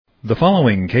The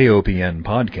following KOPN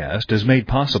podcast is made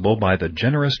possible by the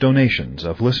generous donations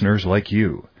of listeners like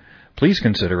you. Please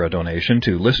consider a donation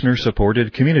to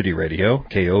listener-supported community radio,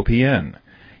 KOPN.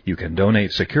 You can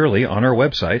donate securely on our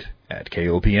website at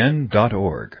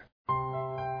kopn.org.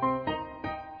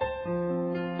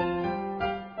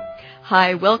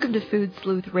 Hi, welcome to Food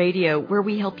Sleuth Radio, where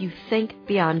we help you think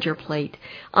beyond your plate.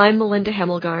 I'm Melinda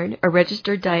Hemmelgarn, a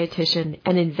registered dietitian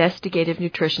and investigative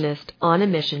nutritionist on a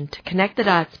mission to connect the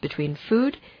dots between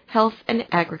food, health, and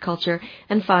agriculture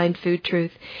and find food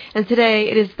truth. And today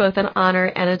it is both an honor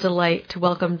and a delight to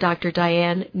welcome Dr.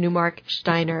 Diane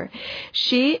Newmark-Steiner.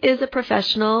 She is a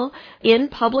professional in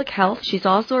public health. She's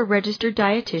also a registered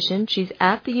dietitian. She's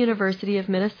at the University of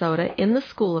Minnesota in the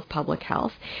School of Public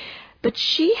Health. But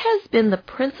she has been the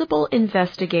principal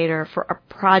investigator for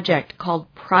a project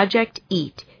called Project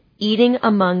EAT, Eating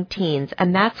Among Teens,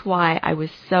 and that's why I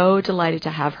was so delighted to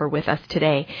have her with us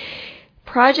today.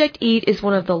 Project EAT is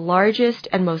one of the largest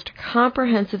and most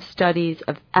comprehensive studies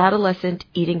of adolescent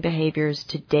eating behaviors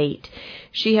to date.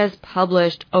 She has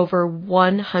published over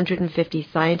 150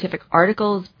 scientific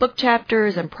articles, book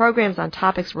chapters, and programs on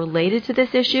topics related to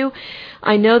this issue.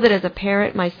 I know that as a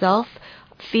parent myself,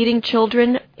 feeding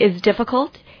children is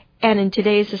difficult, and in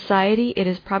today's society, it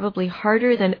is probably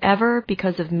harder than ever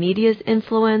because of media's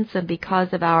influence and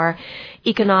because of our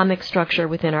economic structure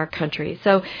within our country.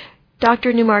 So,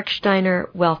 Dr. Newmark-Steiner,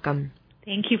 welcome.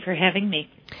 Thank you for having me.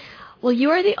 Well,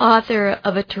 you are the author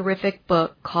of a terrific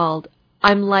book called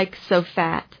I'm Like So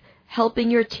Fat, Helping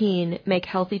Your Teen Make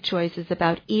Healthy Choices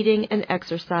About Eating and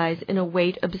Exercise in a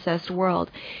Weight-Obsessed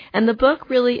World. And the book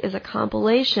really is a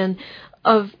compilation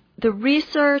of the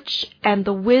research and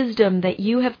the wisdom that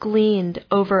you have gleaned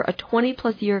over a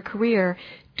 20-plus year career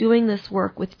doing this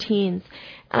work with teens.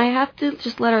 And I have to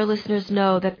just let our listeners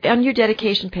know that on your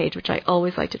dedication page, which I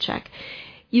always like to check,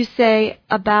 you say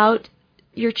about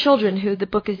your children who the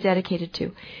book is dedicated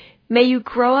to, may you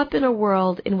grow up in a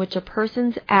world in which a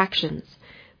person's actions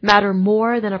matter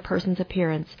more than a person's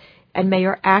appearance, and may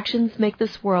your actions make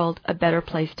this world a better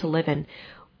place to live in.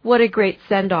 What a great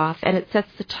send-off, and it sets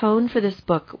the tone for this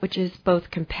book, which is both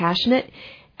compassionate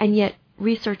and yet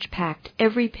research-packed.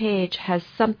 Every page has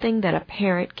something that a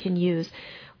parent can use.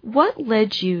 What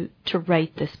led you to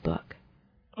write this book?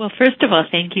 Well, first of all,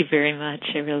 thank you very much.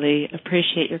 I really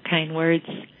appreciate your kind words.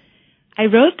 I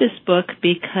wrote this book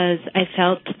because I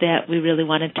felt that we really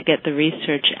wanted to get the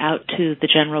research out to the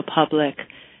general public.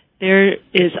 There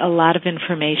is a lot of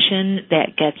information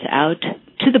that gets out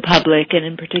to the public, and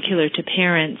in particular to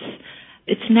parents.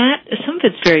 Some of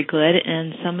it's very good,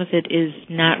 and some of it is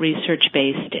not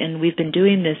research-based. And we've been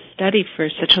doing this study for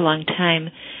such a long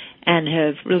time and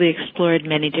have really explored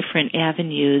many different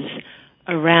avenues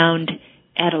around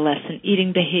adolescent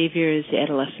eating behaviors,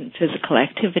 adolescent physical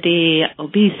activity,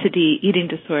 obesity, eating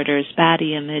disorders,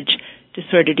 body image,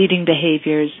 disordered eating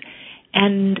behaviors.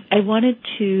 And I wanted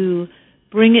to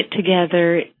bring it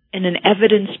together in an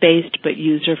evidence-based but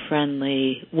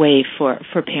user-friendly way for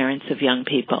parents of young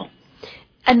people.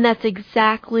 And that's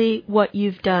exactly what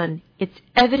you've done. It's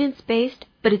evidence-based,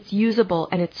 but it's usable,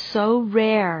 and it's so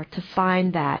rare to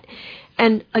find that.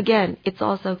 And again, it's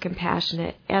also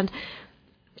compassionate. And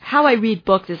how I read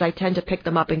books is I tend to pick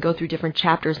them up and go through different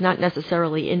chapters, not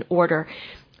necessarily in order.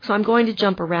 So I'm going to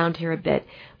jump around here a bit.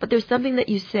 But there's something that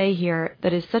you say here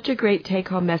that is such a great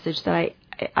take-home message that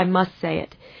I must say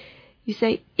it. You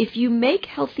say, if you make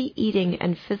healthy eating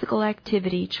and physical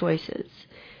activity choices,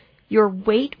 your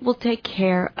weight will take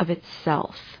care of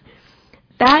itself.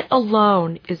 That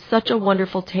alone is such a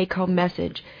wonderful take-home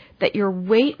message, that your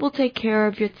weight will take care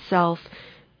of itself.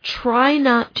 Try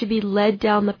not to be led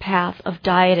down the path of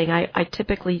dieting. I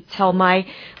typically tell my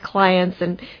clients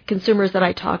and consumers that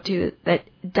I talk to that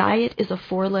diet is a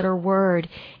 4-letter word.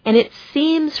 And it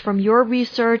seems from your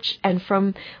research and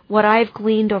from what I've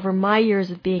gleaned over my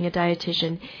years of being a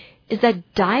dietitian is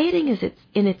that dieting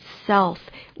in itself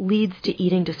leads to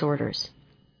eating disorders.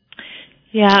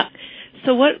 Yeah.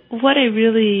 So what I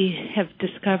really have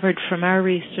discovered from our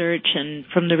research and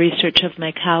from the research of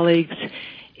my colleagues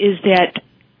is that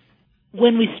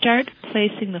when we start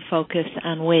placing the focus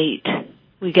on weight,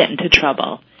 we get into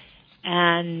trouble.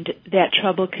 And that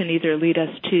trouble can either lead us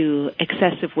to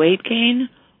excessive weight gain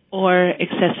or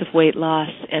excessive weight loss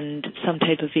and some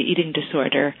type of eating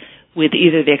disorder with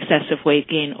either the excessive weight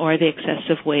gain or the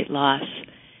excessive weight loss.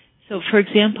 So, for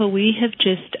example, we have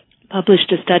just published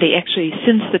a study, actually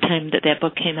since the time that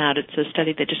book came out. It's a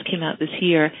study that just came out this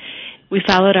year. We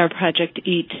followed our Project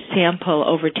EAT sample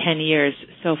over 10 years,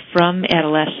 so from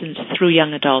adolescence through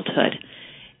young adulthood.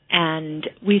 And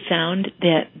we found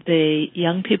that the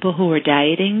young people who were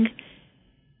dieting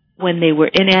when they were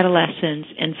in adolescence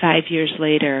and 5 years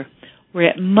later were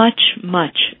at much,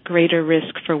 much greater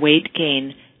risk for weight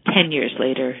gain 10 years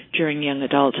later during young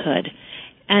adulthood.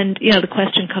 And, the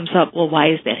question comes up, well,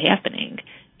 why is that happening?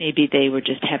 Maybe they were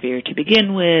just heavier to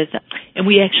begin with. And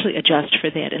we actually adjust for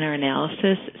that in our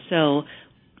analysis. So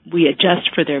we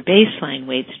adjust for their baseline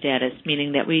weight status,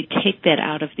 meaning that we take that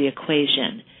out of the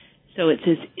equation. So it's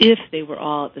as if they were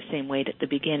all at the same weight at the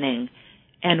beginning.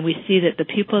 And we see that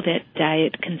the people that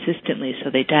diet consistently, so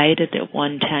they dieted at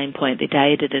one time point, they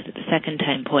dieted at the second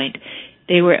time point,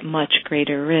 they were at much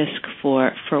greater risk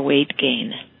for weight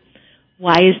gain.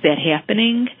 Why is that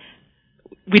happening?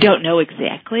 We don't know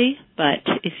exactly, but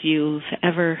if you've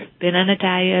ever been on a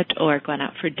diet or gone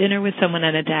out for dinner with someone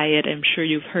on a diet, I'm sure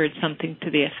you've heard something to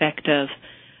the effect of,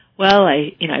 well,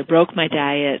 I broke my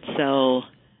diet, so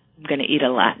I'm going to eat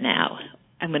a lot now.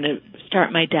 I'm going to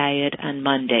start my diet on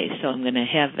Monday, so I'm going to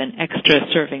have an extra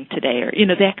serving today, or,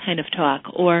 that kind of talk.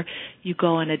 Or you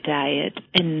go on a diet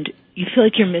and you feel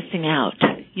like you're missing out.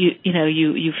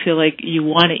 You feel like you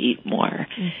want to eat more.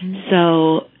 Mm-hmm.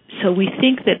 So we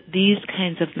think that these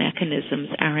kinds of mechanisms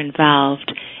are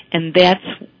involved, and that's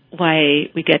why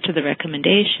we get to the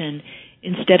recommendation,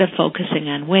 instead of focusing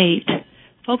on weight,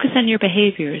 focus on your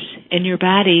behaviors, and your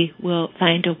body will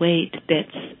find a weight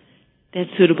that's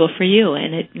suitable for you,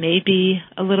 and it may be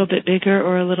a little bit bigger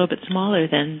or a little bit smaller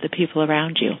than the people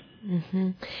around you. Mm-hmm.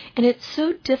 And it's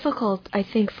so difficult, I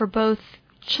think, for both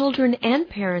children and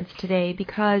parents today,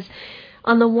 because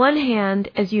on the one hand,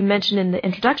 as you mentioned in the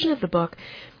introduction of the book,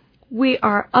 we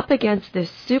are up against this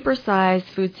supersized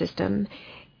food system,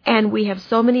 and we have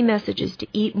so many messages to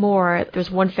eat more.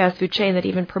 There's one fast food chain that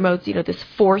even promotes, this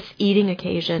fourth eating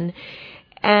occasion.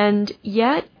 And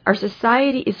yet our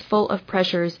society is full of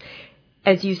pressures,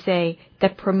 as you say,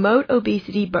 that promote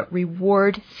obesity but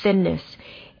reward thinness.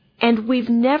 And we've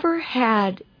never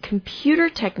had computer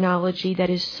technology that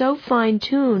is so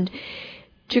fine-tuned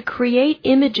to create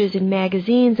images in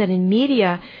magazines and in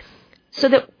media so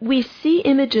that we see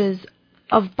images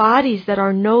of bodies that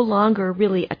are no longer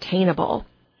really attainable.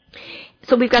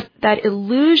 So we've got that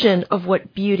illusion of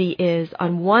what beauty is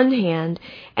on one hand,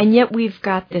 and yet we've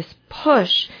got this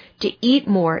push to eat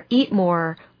more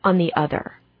on the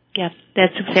other. Yes,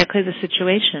 that's exactly the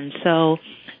situation. So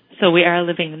we are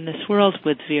living in this world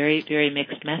with very, very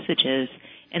mixed messages,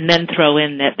 and then throw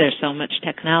in that there's so much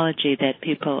technology that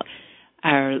people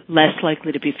are less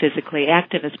likely to be physically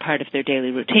active as part of their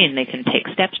daily routine. They can take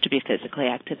steps to be physically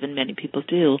active, and many people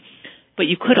do, but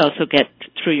you could also get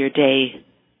through your day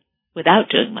without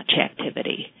doing much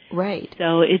activity. Right.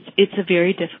 So it's a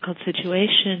very difficult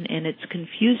situation, and it's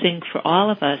confusing for all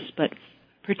of us, but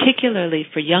particularly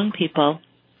for young people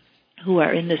who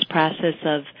are in this process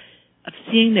of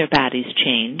seeing their bodies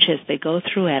change as they go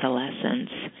through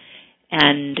adolescence.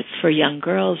 And for young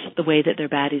girls, the way that their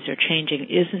bodies are changing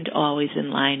isn't always in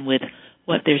line with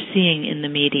what they're seeing in the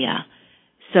media.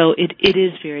 So it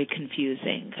is very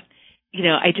confusing.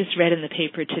 I just read in the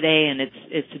paper today, and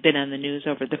it's been on the news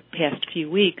over the past few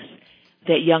weeks,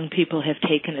 that young people have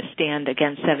taken a stand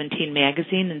against 17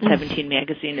 Magazine, and 17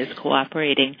 Magazine is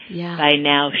cooperating by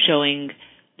now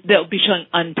they'll be showing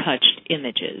untouched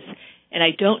images. And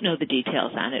I don't know the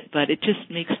details on it, but it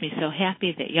just makes me so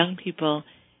happy that young people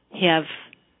have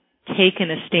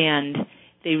taken a stand.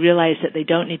 They realize that they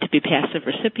don't need to be passive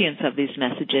recipients of these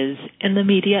messages, and the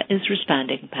media is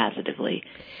responding positively.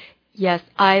 Yes,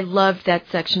 I love that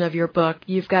section of your book.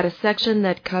 You've got a section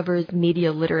that covers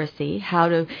media literacy, how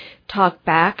to talk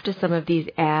back to some of these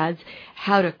ads,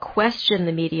 how to question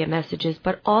the media messages,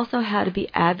 but also how to be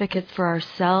advocates for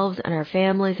ourselves and our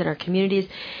families and our communities.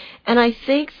 And I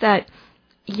think that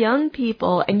young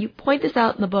people, and you point this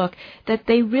out in the book, that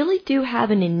they really do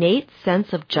have an innate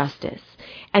sense of justice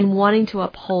and wanting to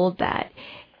uphold that.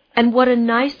 And what a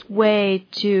nice way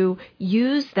to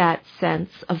use that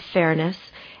sense of fairness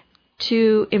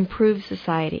to improve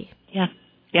society. Yeah.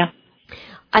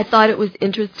 I thought it was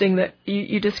interesting that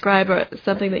you describe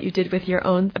something that you did with your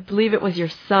own, I believe it was your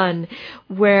son,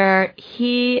 where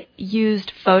he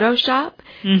used Photoshop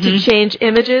to change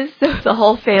images so the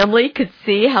whole family could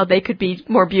see how they could be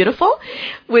more beautiful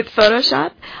with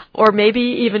Photoshop, or maybe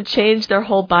even change their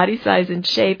whole body size and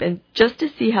shape, and just to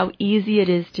see how easy it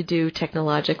is to do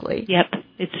technologically. Yep,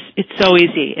 it's so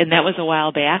easy, and that was a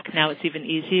while back. Now it's even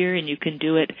easier, and you can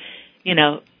do it, you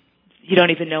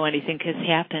don't even know anything has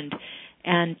happened.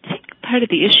 And part of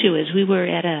the issue is we were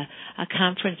at a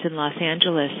conference in Los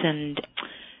Angeles, and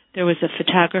there was a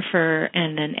photographer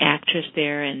and an actress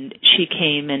there, and she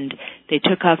came and they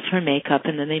took off her makeup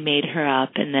and then they made her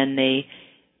up and then they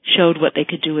showed what they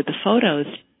could do with the photos.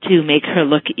 to make her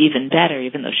look even better,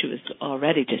 even though she was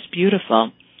already just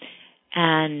beautiful.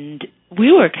 And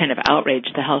we were kind of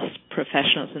outraged, the health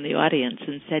professionals in the audience,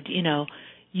 and said,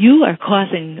 you are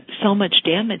causing so much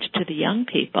damage to the young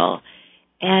people.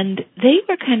 And they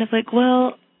were kind of like,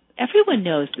 well, everyone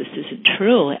knows this isn't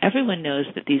true. Everyone knows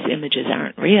that these images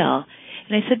aren't real.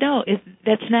 And I said, no,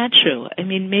 that's not true. I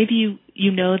mean, maybe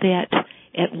you know that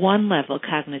at one level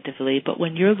cognitively, but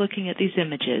when you're looking at these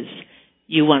images,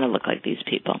 you want to look like these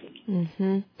people.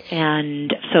 Mm-hmm.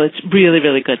 And so it's really,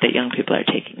 really good that young people are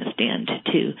taking a stand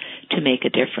to make a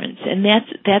difference. And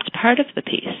that's part of the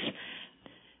piece.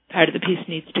 Part of the piece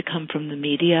needs to come from the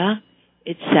media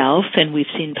itself, and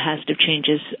we've seen positive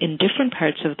changes in different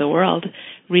parts of the world.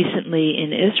 Recently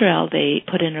in Israel, they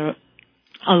put in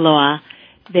a law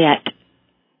that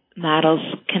models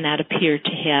cannot appear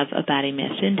to have a body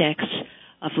mass index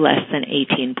of less than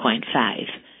 18.5,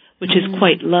 which is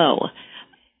quite low.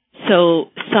 So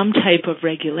some type of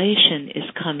regulation is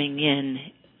coming in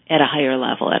at a higher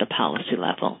level, at a policy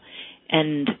level.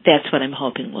 And that's what I'm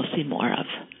hoping we'll see more of.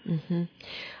 Mm-hmm.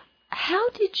 How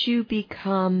did you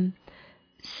become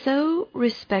so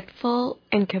respectful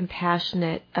and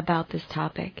compassionate about this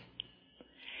topic?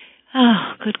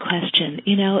 Oh, good question.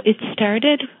 It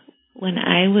started when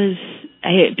I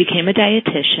became a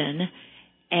dietitian,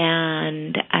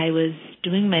 and I was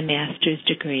doing my master's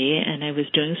degree, and I was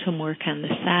doing some work on the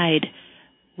side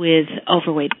with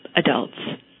overweight adults.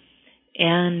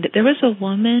 And there was a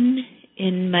woman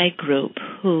in my group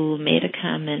who made a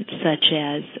comment such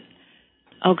as,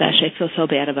 oh gosh, I feel so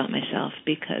bad about myself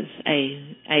because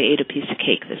I ate a piece of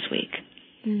cake this week.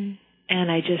 Mm.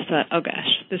 And I just thought, oh gosh,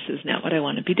 this is not what I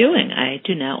want to be doing. I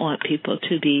do not want people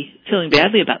to be feeling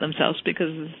badly about themselves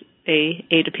because they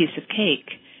ate a piece of cake.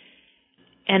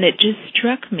 And it just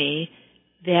struck me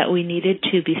that we needed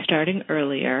to be starting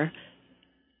earlier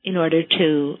in order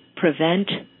to prevent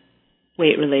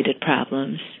weight-related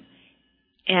problems.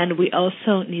 And we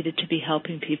also needed to be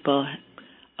helping people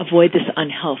avoid this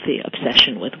unhealthy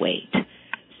obsession with weight.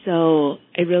 So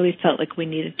I really felt like we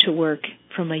needed to work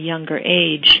from a younger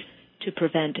age to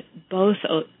prevent both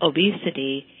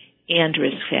obesity and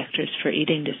risk factors for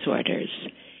eating disorders.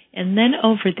 And then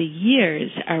over the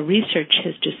years, our research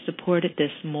has just supported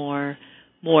this more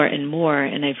and more,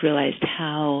 and I've realized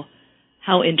how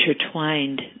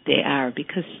intertwined they are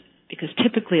because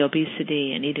typically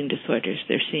obesity and eating disorders,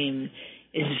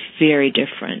 is very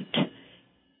different.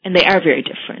 And they are very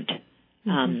different.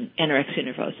 Mm-hmm. Anorexia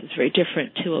nervosa is very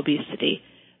different to obesity,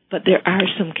 but there are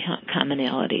some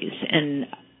commonalities, and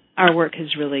our work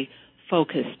has really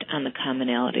focused on the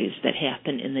commonalities that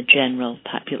happen in the general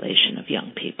population of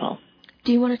young people.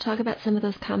 Do you want to talk about some of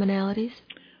those commonalities?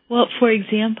 Well, for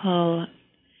example,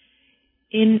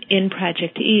 in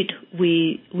Project EAT,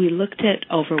 we looked at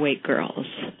overweight girls,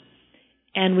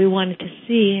 and we wanted to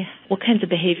see what kinds of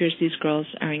behaviors these girls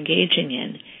are engaging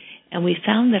in. And we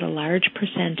found that a large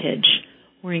percentage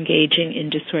were engaging in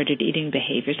disordered eating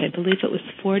behaviors. I believe it was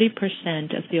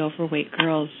 40% of the overweight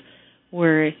girls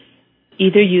were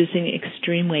either using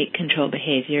extreme weight control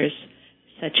behaviors,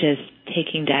 such as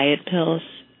taking diet pills,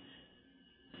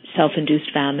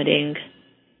 self-induced vomiting,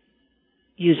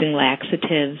 using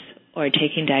laxatives, or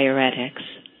taking diuretics,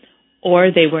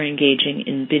 or they were engaging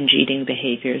in binge eating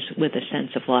behaviors with a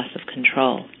sense of loss of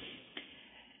control.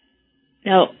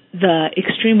 Now, the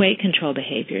extreme weight control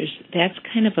behaviors, that's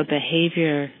kind of a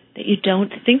behavior that you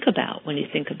don't think about when you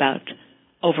think about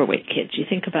overweight kids. You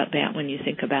think about that when you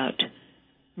think about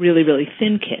really, really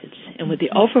thin kids. And with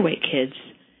the overweight kids,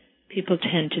 people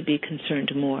tend to be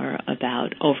concerned more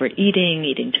about overeating,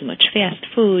 eating too much fast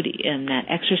food, and not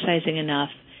exercising enough.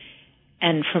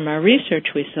 And from our research,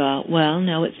 we saw, well,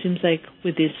 no, it seems like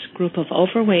with this group of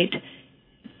overweight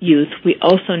youth, we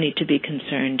also need to be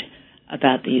concerned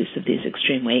about the use of these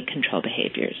extreme weight control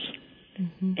behaviors.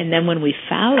 Mm-hmm. And then when we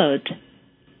followed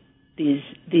these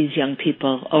young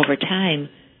people over time,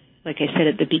 like I said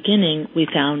at the beginning, we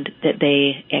found that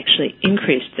they actually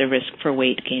increased their risk for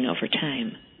weight gain over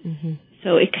time. Mm-hmm.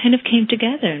 So it kind of came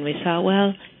together, and we saw,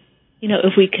 well,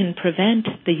 if we can prevent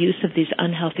the use of these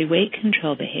unhealthy weight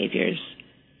control behaviors,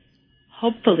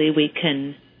 hopefully we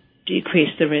can decrease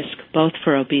the risk both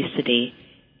for obesity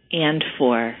and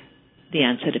for the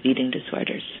onset of eating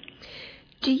disorders.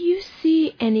 Do you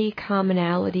see any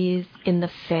commonalities in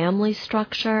the family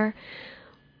structure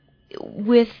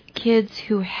with kids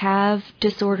who have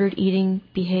disordered eating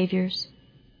behaviors?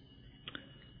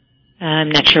 I'm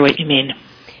not sure what you mean.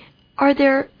 Are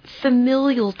there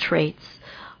familial traits?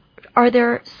 Are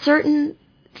there certain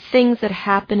things that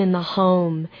happen in the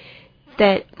home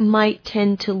that might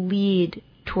tend to lead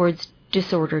towards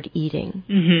disordered eating?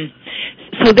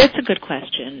 Mm-hmm. So that's a good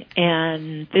question,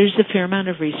 and there's a fair amount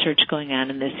of research going on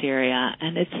in this area,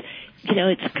 and it's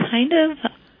kind of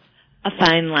a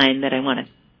fine line that I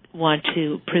want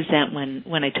to present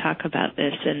when I talk about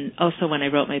this, and also when I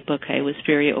wrote my book, I was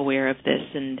very aware of this,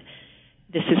 and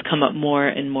this has come up more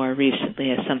and more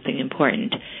recently as something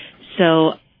important.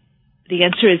 So the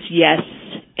answer is yes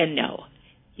and no.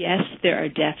 Yes, there are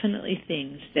definitely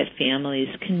things that families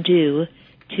can do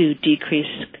to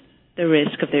decrease the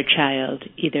risk of their child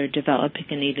either developing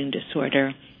an eating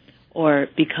disorder or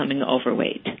becoming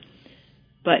overweight.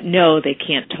 But no, they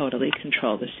can't totally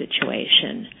control the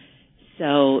situation.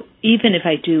 So even if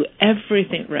I do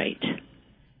everything right,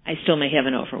 I still may have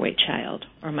an overweight child,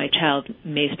 or my child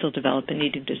may still develop an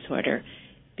eating disorder,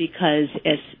 because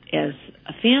as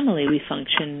a family we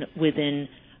function within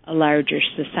a larger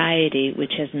society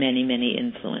which has many, many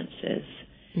influences.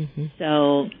 Mm-hmm.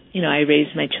 So, I raise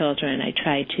my children. I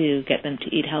try to get them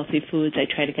to eat healthy foods. I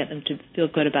try to get them to feel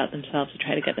good about themselves. I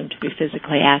try to get them to be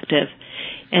physically active.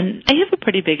 And I have a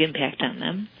pretty big impact on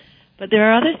them. But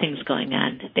there are other things going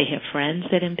on. They have friends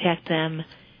that impact them.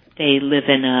 They live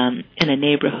in a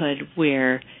neighborhood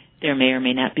where there may or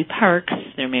may not be parks.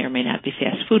 There may or may not be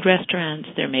fast food restaurants.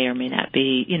 There may or may not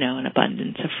be, an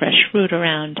abundance of fresh fruit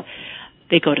around.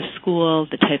 They go to school.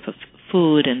 The type of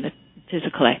food and the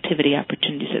physical activity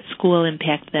opportunities at school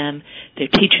impact them. Their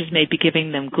teachers may be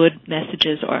giving them good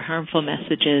messages or harmful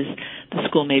messages. The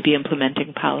school may be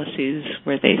implementing policies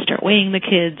where they start weighing the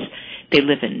kids. They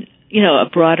live in, a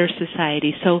broader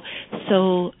society.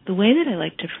 So the way that I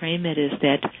like to frame it is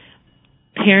that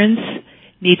parents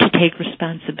need to take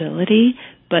responsibility,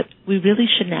 but we really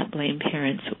should not blame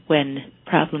parents when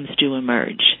problems do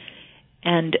emerge.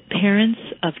 And parents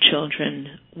of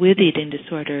children with eating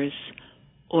disorders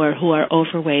or who are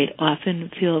overweight often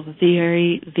feel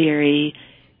very, very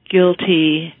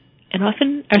guilty and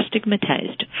often are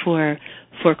stigmatized for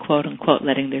quote unquote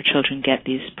letting their children get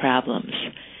these problems.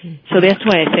 Mm-hmm. So that's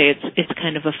why I say it's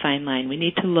kind of a fine line. We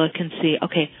need to look and see,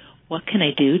 okay, what can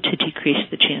I do to decrease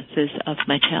the chances of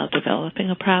my child developing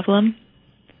a problem?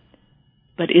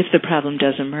 But if the problem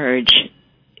does emerge,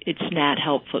 it's not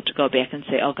helpful to go back and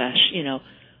say, oh gosh,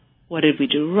 what did we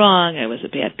do wrong? I was a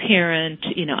bad parent.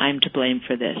 I'm to blame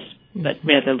for this. Mm-hmm. But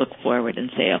rather look forward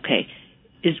and say, okay,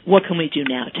 what can we do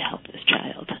now to help this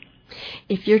child?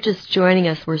 If you're just joining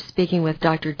us, we're speaking with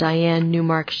Dr. Diane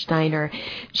Newmark-Steiner.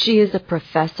 She is a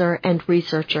professor and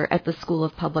researcher at the School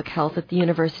of Public Health at the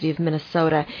University of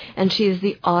Minnesota, and she is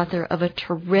the author of a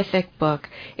terrific book.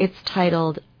 It's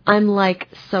titled, I'm Like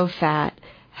So Fat,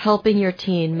 Helping Your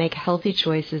Teen Make Healthy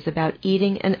Choices About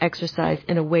Eating and Exercise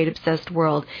in a Weight-Obsessed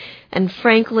World. And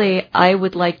frankly, I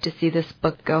would like to see this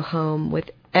book go home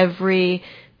with every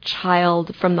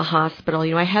child from the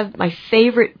hospital. I have my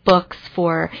favorite books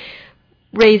for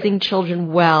raising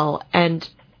children well, and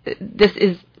this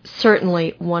is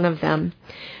certainly one of them.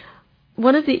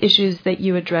 One of the issues that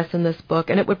you address in this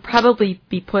book, and it would probably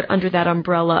be put under that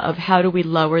umbrella of how do we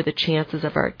lower the chances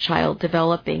of our child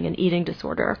developing an eating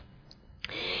disorder,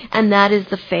 and that is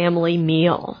the family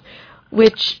meal,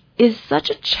 which is such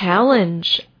a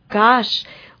challenge. Gosh,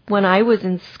 when I was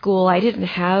in school, I didn't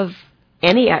have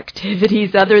any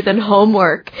activities other than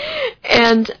homework.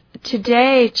 And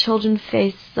today, children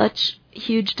face such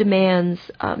huge demands.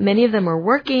 Many of them are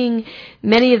working.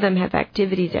 Many of them have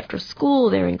activities after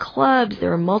school. They're in clubs.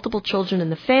 There are multiple children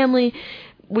in the family.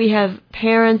 We have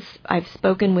parents, I've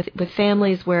spoken with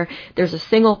families where there's a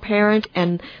single parent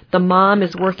and the mom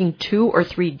is working 2 or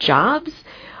 3 jobs.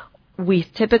 We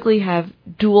typically have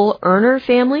dual earner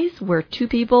families where 2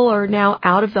 people are now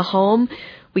out of the home.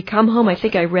 We come home, I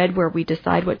think I read where we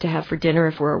decide what to have for dinner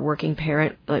if we're a working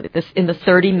parent, like this, in the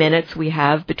 30 minutes we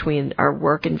have between our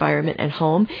work environment and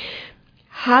home.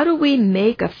 How do we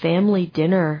make a family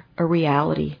dinner a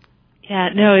reality? Yeah,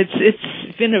 no,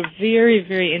 it's been a very,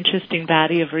 very interesting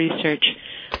body of research.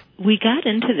 We got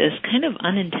into this kind of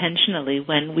unintentionally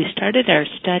when we started our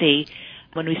study.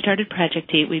 When we started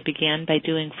Project Eat, we began by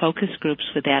doing focus groups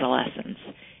with adolescents.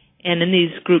 And in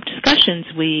these group discussions,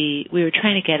 we were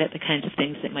trying to get at the kinds of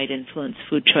things that might influence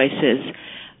food choices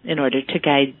in order to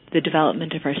guide the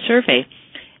development of our survey.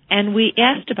 And we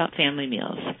asked about family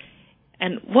meals.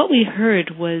 And what we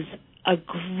heard was a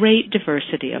great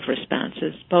diversity of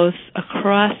responses, both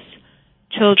across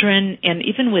children and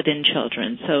even within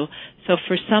children. So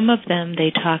for some of them,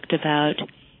 they talked about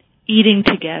eating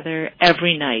together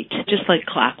every night, just like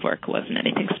clockwork. It wasn't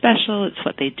anything special. It's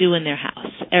what they do in their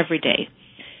house every day.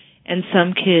 And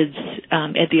some kids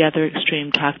at the other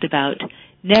extreme talked about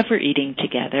never eating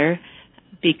together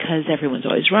because everyone's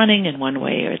always running in one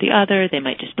way or the other. They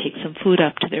might just take some food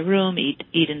up to their room, eat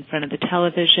in front of the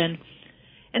television.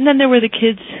 And then there were the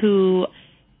kids who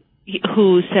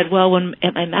said, well, when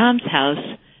at my mom's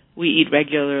house, we eat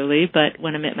regularly, but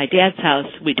when I'm at my dad's house,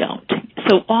 we don't.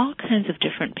 So all kinds of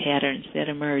different patterns that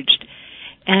emerged.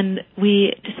 And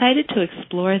we decided to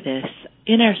explore this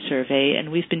in our survey,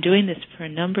 and we've been doing this for a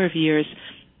number of years.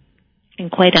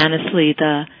 And quite honestly,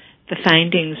 the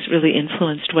findings really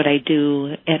influenced what I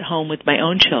do at home with my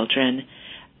own children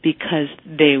because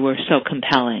they were so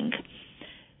compelling.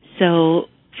 So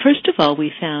first of all,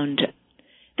 we found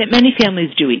that many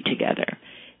families do eat together.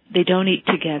 They don't eat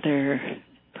together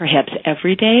perhaps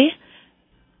every day,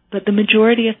 but the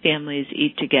majority of families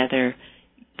eat together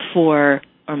 4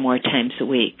 or more times a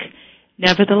week.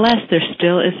 Nevertheless, there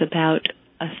still is about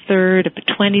a third,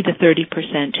 20 to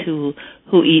 30%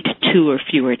 who eat 2 or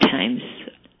fewer times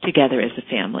together as a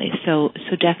family. So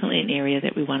definitely an area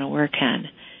that we want to work on.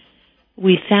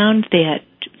 We found that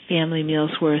family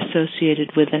meals were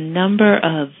associated with a number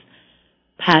of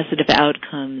positive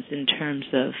outcomes in terms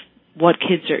of what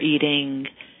kids are eating,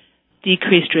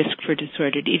 decreased risk for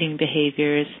disordered eating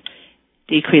behaviors,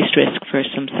 decreased risk for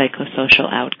some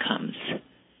psychosocial outcomes.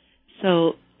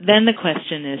 So then the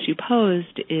question, as you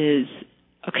posed, is,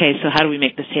 okay, so how do we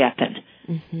make this happen?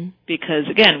 Mm-hmm. Because,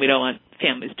 again, we don't want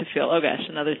families to feel, oh, gosh,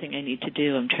 another thing I need to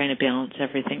do. I'm trying to balance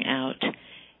everything out.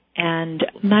 And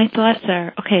my thoughts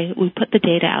are, okay, we put the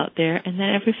data out there, and then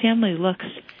every family looks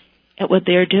at what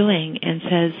they're doing and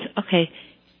says, okay,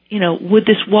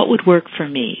 what would work for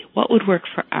me? What would work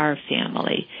for our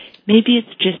family? Maybe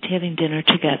it's just having dinner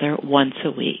together once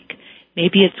a week.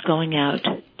 Maybe it's going out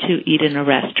to eat in a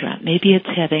restaurant. Maybe it's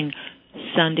having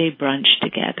Sunday brunch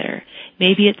together.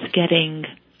 Maybe it's getting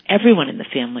everyone in the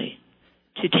family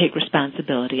to take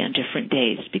responsibility on different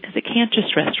days, because it can't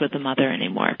just rest with the mother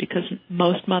anymore, because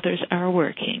most mothers are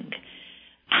working.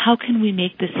 How can we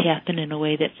make this happen in a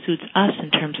way that suits us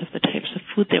in terms of the types of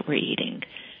food that we're eating?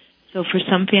 So for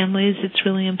some families, it's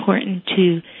really important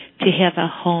to have a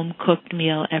home-cooked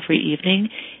meal every evening.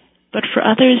 But for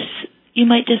others, you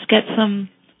might just get some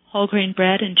whole grain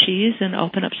bread and cheese and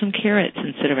open up some carrots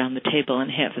and sit around the table and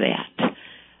have that.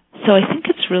 So I think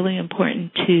it's really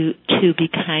important to be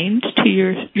kind to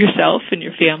yourself and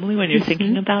your family when you're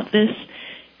thinking about this.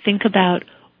 Think about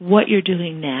what you're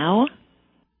doing now,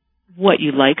 what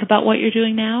you like about what you're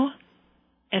doing now,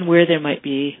 and where there might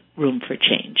be room for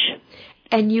change.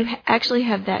 And you actually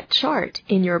have that chart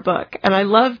in your book, and I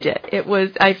loved it.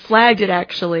 I flagged it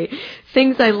actually,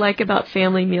 things I like about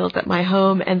family meals at my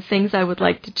home and things I would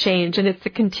like to change, and it's a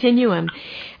continuum.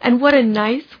 And what a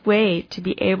nice way to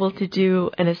be able to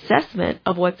do an assessment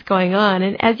of what's going on.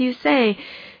 And as you say,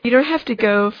 you don't have to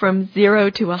go from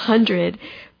 0 to 100,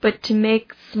 but to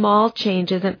make small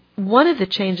changes. And one of the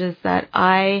changes that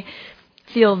I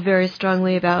feel very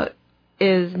strongly about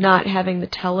is not having the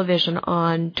television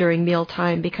on during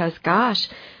mealtime, because, gosh,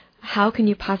 how can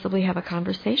you possibly have a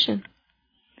conversation?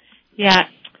 Yeah,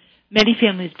 many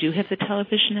families do have the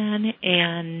television on,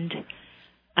 and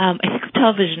I think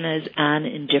television is on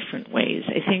in different ways.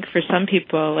 I think for some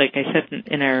people, like I said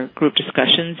in our group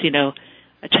discussions,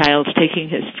 a child's taking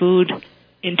his food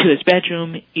into his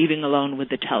bedroom, eating alone with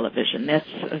the television. That's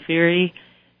a very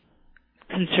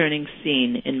concerning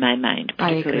scene in my mind,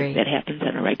 particularly if that happens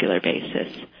on a regular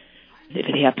basis. If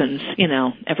it happens,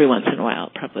 every once in a while,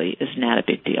 it probably is not a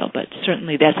big deal, but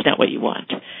certainly that's not what you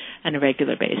want on a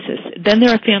regular basis. Then there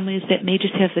are families that may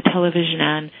just have the television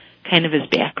on kind of as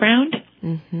background.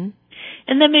 Mm-hmm.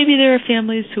 And then maybe there are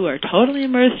families who are totally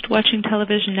immersed watching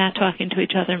television, not talking to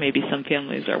each other. Maybe some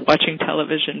families are watching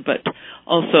television, but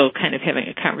also kind of having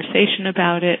a conversation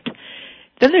about it.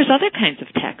 Then there's other kinds of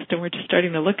text, and we're just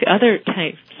starting to look at other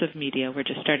types of media. We're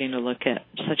just starting to look at,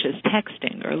 such as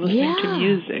texting or listening to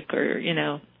music or,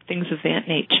 things of that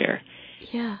nature.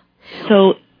 Yeah.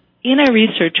 So in our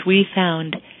research, we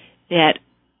found that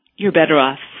you're better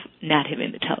off not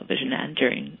having the television on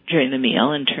during the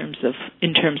meal in terms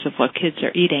of what kids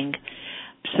are eating.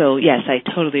 So yes, I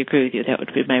totally agree with you. That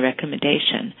would be my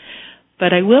recommendation.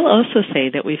 But I will also say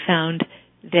that we found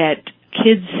that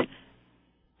kids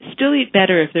still eat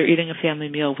better if they're eating a family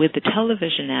meal with the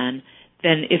television on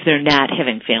than if they're not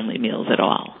having family meals at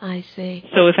all. I see.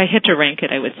 So if I had to rank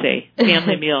it, I would say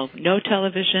family meal, no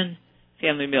television,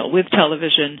 family meal with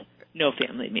television, no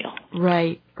family meal.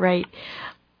 Right.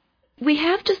 We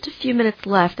have just a few minutes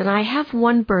left, and I have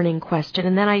one burning question,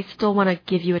 and then I still want to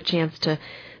give you a chance to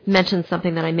mention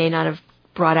something that I may not have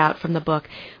brought out from the book.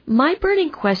 My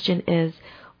burning question is,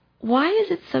 why is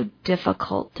it so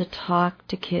difficult to talk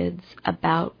to kids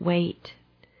about weight?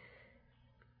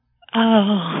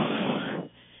 Oh,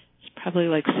 it's probably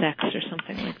like sex or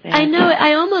something like that. I know.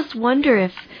 I almost wonder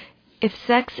if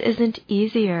sex isn't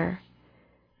easier.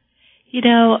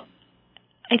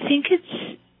 I think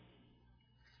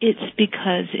it's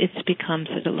because it's become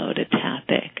such a loaded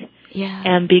topic. Yeah.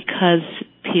 And because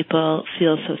people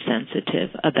feel so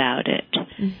sensitive about it.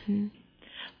 Mm-hmm.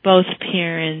 Both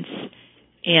parents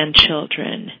and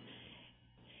children.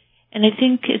 And I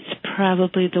think it's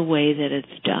probably the way that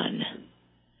it's done.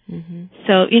 Mm-hmm.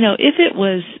 So, if it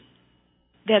was,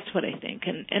 that's what I think.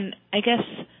 And I guess,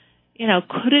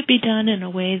 could it be done in a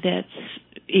way that's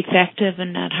effective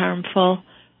and not harmful?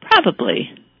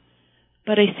 Probably.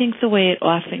 But I think the way it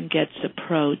often gets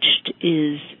approached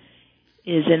is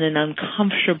in an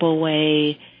uncomfortable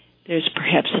way. There's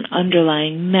perhaps an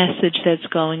underlying message that's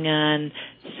going on,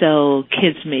 so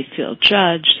kids may feel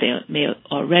judged. They may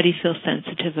already feel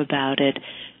sensitive about it.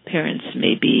 Parents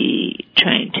may be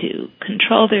trying to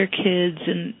control their kids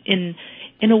in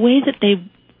a way that they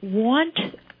want.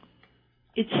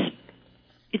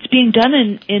 It's being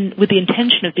done with the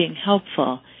intention of being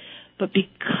helpful, but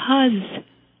because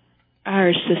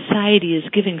our society is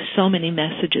giving so many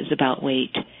messages about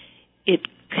weight, it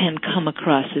can come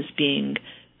across as being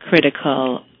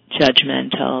critical,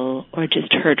 judgmental, or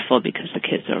just hurtful because the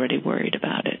kid's already worried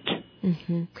about it.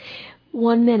 Mm-hmm.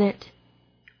 1 minute.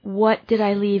 What did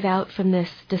I leave out from this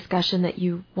discussion that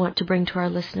you want to bring to our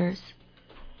listeners?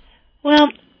 Well,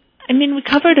 we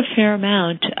covered a fair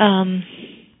amount.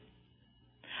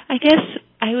 I guess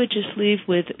I would just leave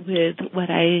with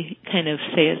what I kind of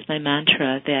say as my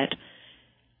mantra, that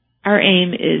our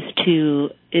aim is to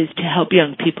help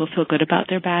young people feel good about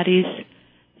their bodies,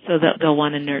 so that they'll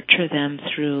want to nurture them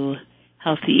through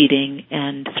healthy eating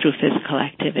and through physical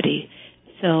activity.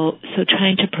 So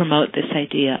trying to promote this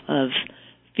idea of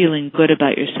feeling good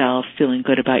about yourself, feeling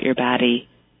good about your body,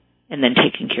 and then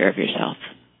taking care of yourself.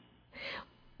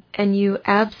 And you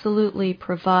absolutely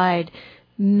provide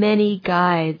many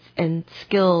guides and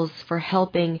skills for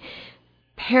helping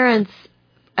parents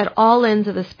at all ends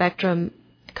of the spectrum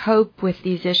cope with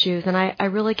these issues. And I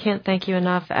really can't thank you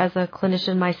enough as a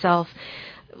clinician myself,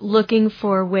 looking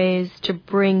for ways to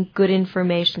bring good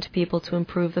information to people to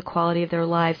improve the quality of their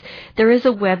lives. There is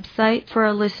a website for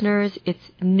our listeners. It's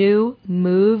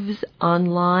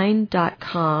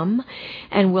newmovesonline.com,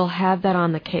 and we'll have that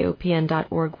on the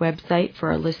KOPN.org website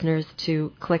for our listeners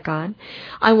to click on.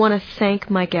 I want to thank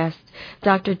my guest,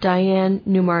 Dr. Diane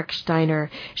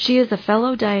Newmark-Steiner. She is a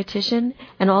fellow dietitian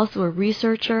and also a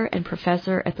researcher and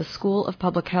professor at the School of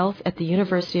Public Health at the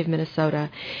University of Minnesota.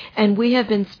 And we have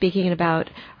been speaking about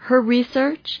her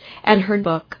research and her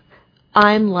book,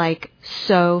 I'm Like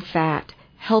So Fat,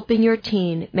 Helping Your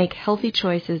Teen Make Healthy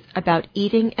Choices About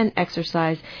Eating and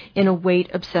Exercise in a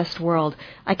Weight-Obsessed World.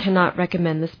 I cannot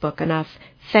recommend this book enough.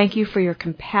 Thank you for your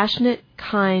compassionate,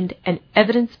 kind, and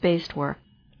evidence-based work.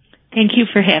 Thank you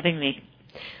for having me.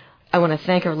 I want to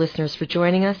thank our listeners for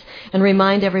joining us and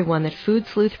remind everyone that Food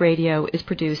Sleuth Radio is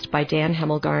produced by Dan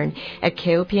Hemmelgarn at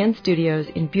KOPN Studios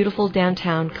in beautiful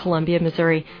downtown Columbia,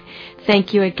 Missouri.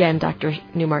 Thank you again, Dr.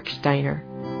 Newmark-Steiner.